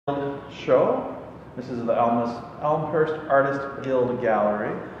show. This is the Elmhurst Art Guild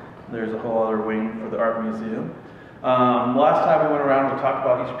Gallery. There's a whole other wing for the art museum. Last time we went around and talked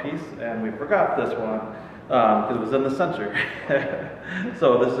about each piece, and we forgot this one because it was in the center.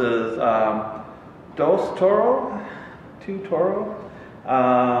 So this is Dos Toro, Two Toro.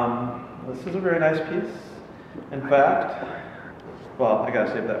 This is a very nice piece. In fact, well, I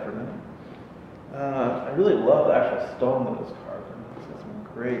gotta save that for a minute. I really love the actual stone that was carved in. It's got some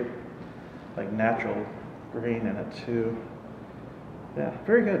great, like, natural grain in it too. Yeah,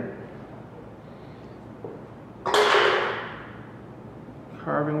 very good.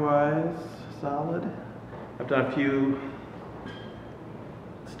 Carving wise, solid. I've done a few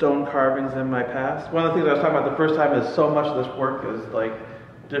stone carvings in my past. One of the things I was talking about the first time is so much of this work is like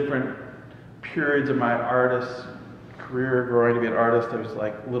different periods of my artist's career, growing to be an artist. There's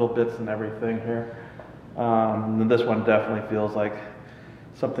like little bits and everything here. And this one definitely feels like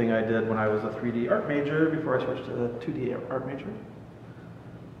something I did when I was a 3D art major before I switched to the 2D art major.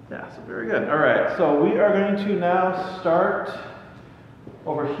 Yeah, so very good. All right, so we are going to now start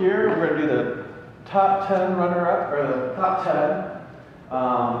over here. We're going to do the top 10 runner-up, or the top 10,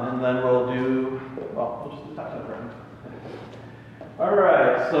 and then we'll do, well, we'll just do top 10 round. All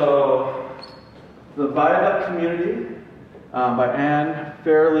right, so the Viaduct Community by Anne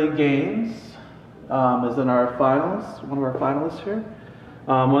Fairley Gaines is in our finals, one of our finalists here.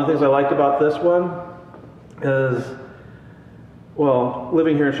 One of the things I liked about this one is, well,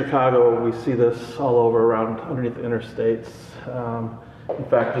 living here in Chicago, we see this all over around underneath the interstates. In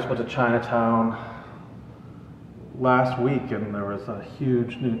fact, I just went to Chinatown last week and there was a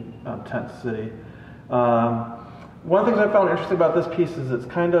huge new tent city. One of the things I found interesting about this piece is it's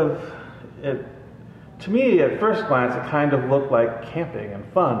kind of, to me at first glance, it kind of looked like camping and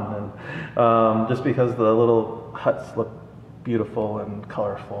fun, and just because the little huts look beautiful and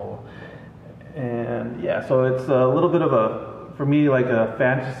colorful. And yeah, so it's a little bit of a, for me, like a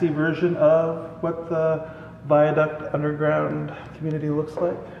fantasy version of what the Viaduct underground community looks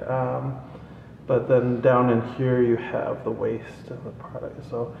like. But then down in here you have the waste of the product.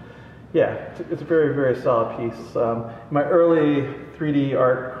 So yeah, it's a very, very solid piece. My early 3D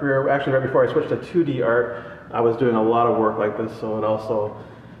art career, actually right before I switched to 2D art, I was doing a lot of work like this, so it also,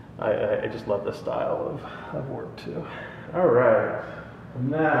 I just love this style of work too. All right,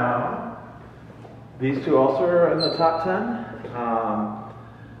 now, these two also are in the top 10.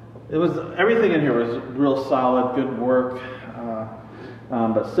 Everything in here was real solid, good work,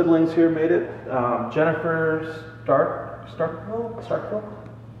 but siblings here made it. Jennifer Starkville.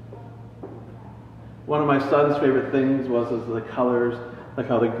 One of my son's favorite things was the colors, like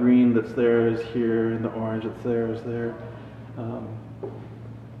how the green that's there is here and the orange that's there is there.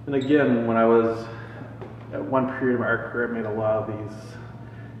 And again, when I was at one period of my art career, I made a lot of these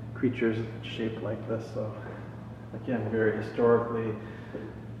creatures shaped like this. So again, very historically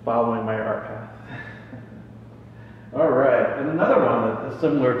following my art path. All right, and another one that is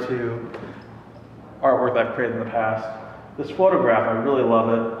similar to artwork that I've created in the past. This photograph, I really love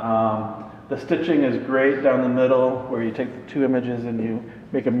it. The stitching is great down the middle, where you take the two images and you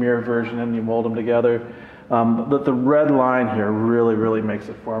make a mirror version and you mold them together. But the red line here really, really makes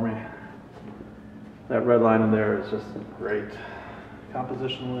it for me. That red line in there is just great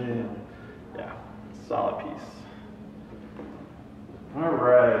compositionally. Yeah, solid piece. All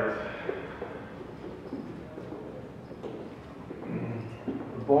right.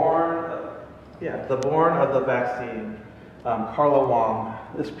 The Born of the Vaccine. Carla Wong.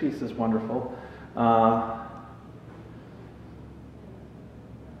 This piece is wonderful.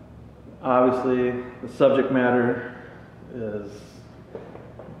 Obviously, the subject matter is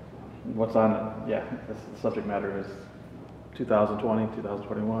what's on it. Yeah, the subject matter is 2020,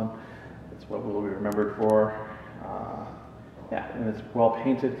 2021. It's what we'll be remembered for. Yeah, and it's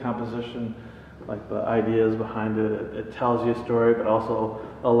well-painted composition, like the ideas behind it. It tells you a story, but also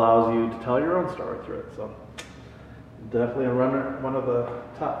allows you to tell your own story through it. So definitely a runner, one of the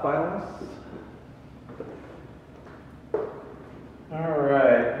top finalists. All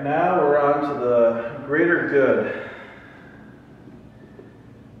right, now we're on to the Greater Good.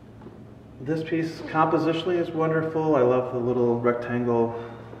 This piece compositionally is wonderful. I love the little rectangle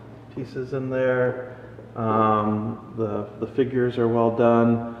pieces in there. The figures are well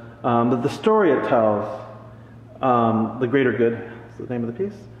done. The story it tells, The Greater Good is the name of the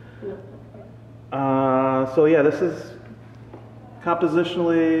piece. So yeah, this is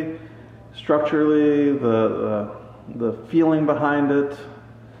compositionally, structurally, the feeling behind it.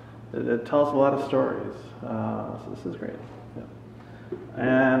 It tells a lot of stories. So this is great. Yeah.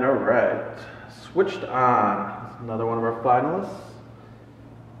 And all right, Switched On. Another one of our finalists.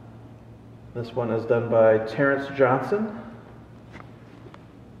 This one is done by Terrence Johnson.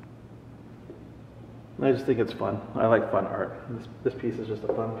 I just think it's fun. I like fun art. This piece is just a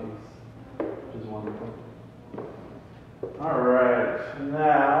fun piece, which is wonderful. All right,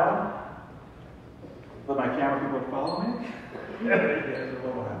 now, let my camera people follow me. Just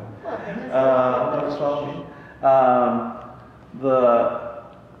follow me. The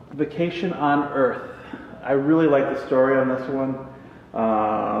Vacation on Earth. I really like the story on this one.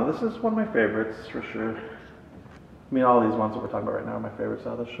 This is one of my favorites for sure. I mean, all these ones that we're talking about right now are my favorites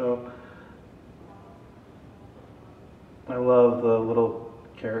out of the show. I love the little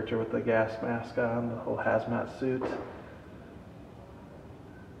character with the gas mask on, the whole hazmat suit.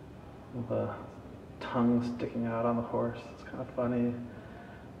 The tongue sticking out on the horse, it's kind of funny.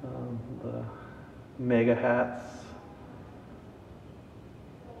 The mega hats.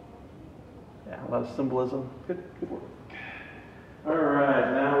 Yeah, a lot of symbolism. Good work. All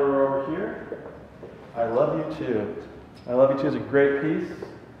right, now we're over here. I Love You Too. I Love You Too is a great piece.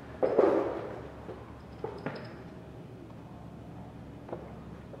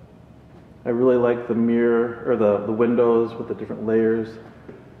 I really like the mirror, or the windows with the different layers.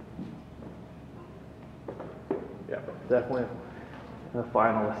 Yeah, definitely a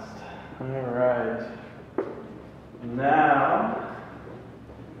finalist. All right. Now,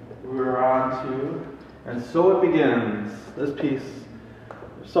 we're on to And So It Begins. This piece,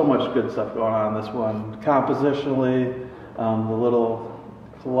 there's so much good stuff going on in this one. Compositionally, the little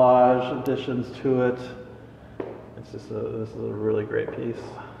collage additions to it. It's just this is a really great piece.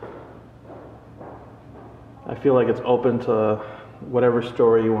 I feel like it's open to whatever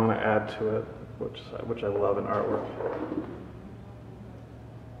story you want to add to it, which I love in artwork.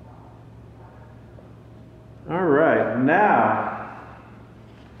 All right, now,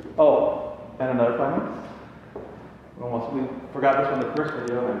 and another finalist. We forgot this one in the first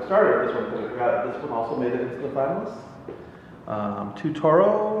video, and I started this one because I forgot this one also made it into the finalists.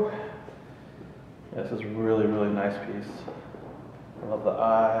 Tutoro. This is a really, really nice piece. I love the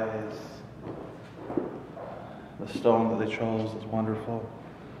eyes. The stone that they chose is wonderful.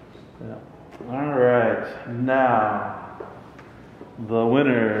 Yeah. All right, now the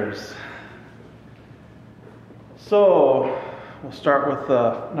winners. So we'll start with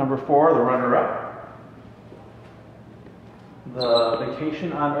number 4, the runner-up. The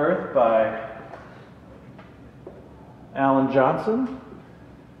Vacation on Earth by Alan Johnson.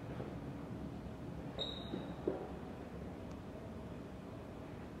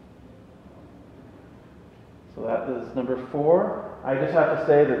 So that is number 4. I just have to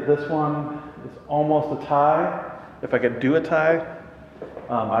say that this one is almost a tie. If I could do a tie,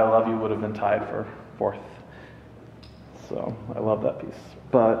 I Love You would have been tied for 4th. So I love that piece.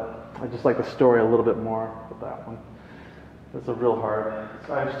 But I just like the story a little bit more with that one. It's a real hard.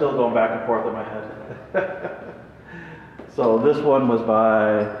 So I'm still going back and forth in my head. So this one was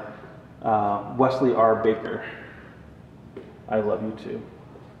by Wesley R. Baker. I Love You Too.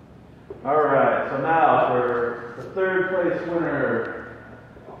 All right, so now for the 3rd place winner.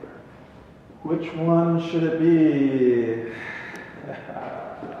 Which one should it be?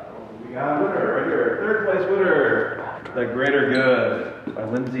 We got a winner right here. 3rd place winner, The Greater Good by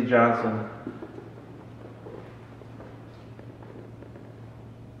Lindsay Johnson.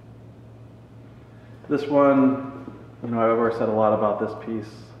 This one, I've already said a lot about this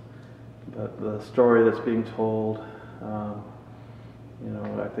piece, but the story that's being told, I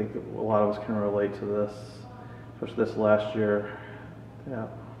think a lot of us can relate to this, especially this last year. Yeah.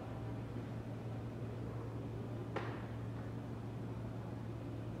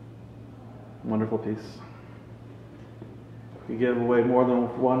 Wonderful piece. If we give away more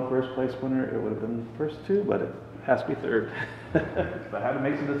than one 1st place winner, it would have been first 2, but it has to be 3rd. I had to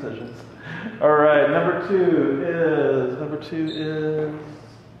make some decisions. All right, number 2 is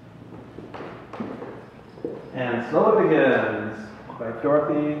And So It Begins by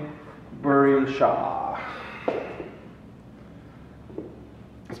Dorothy Bury Shaw.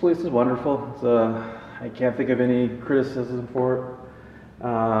 This piece is wonderful. I can't think of any criticism for it.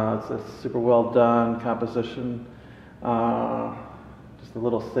 It's a super well done composition. Just the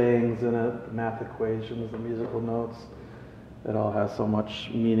little sayings in it, the math equations, the musical notes. It all has so much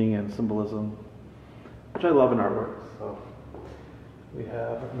meaning and symbolism, which I love in artwork. So we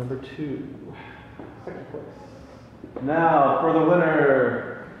have number 2, 2nd place. Now for the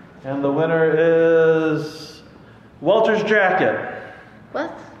winner, and the winner is Walter's Jacket.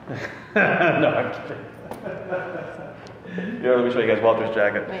 What? No, I'm kidding. Let me show you guys Walter's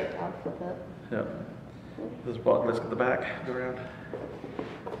Jacket. Wait, I'll flip it. Yeah. Let's get the back, go around.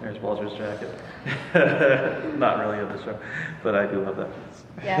 There's Walter's jacket. Not really of the show, but I do love that.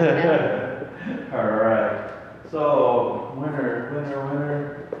 Yeah. All right. So,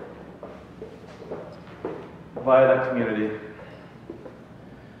 winner. Viaduct community.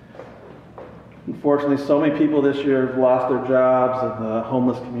 Unfortunately, so many people this year have lost their jobs, and the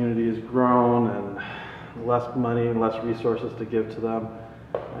homeless community has grown, and less money and less resources to give to them.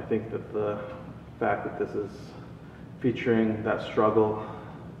 I think that the fact that this is featuring that struggle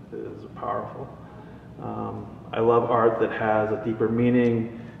is powerful. I love art that has a deeper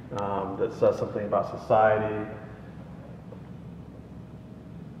meaning, that says something about society.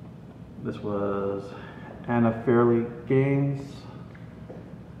 This was Anna Fairley Gaines.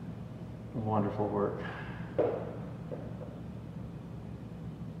 Wonderful work.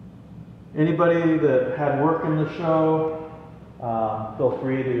 Anybody that had work in the show, feel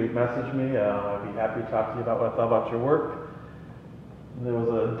free to message me. I'd be happy to talk to you about what I thought about your work. There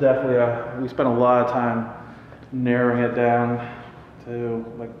was we spent a lot of time narrowing it down to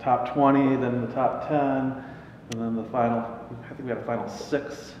like top 20, then the top 10, and then the final, I think we had a final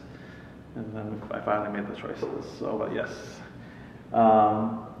 6, and then I finally made the choices. So, but yes.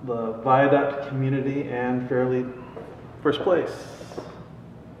 The Viaduct community and Fairly first place.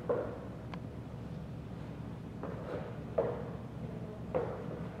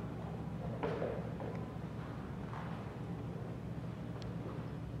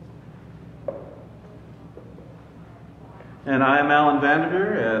 And I'm Alan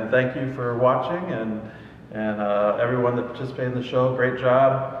Vanderveer, and thank you for watching, and everyone that participated in the show, great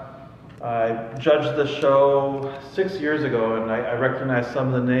job. I judged the show 6 years ago, and I recognized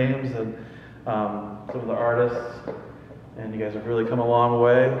some of the names and some of the artists, and you guys have really come a long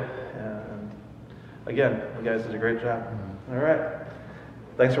way. And again, you guys did a great job. All right,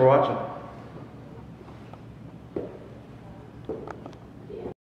 thanks for watching.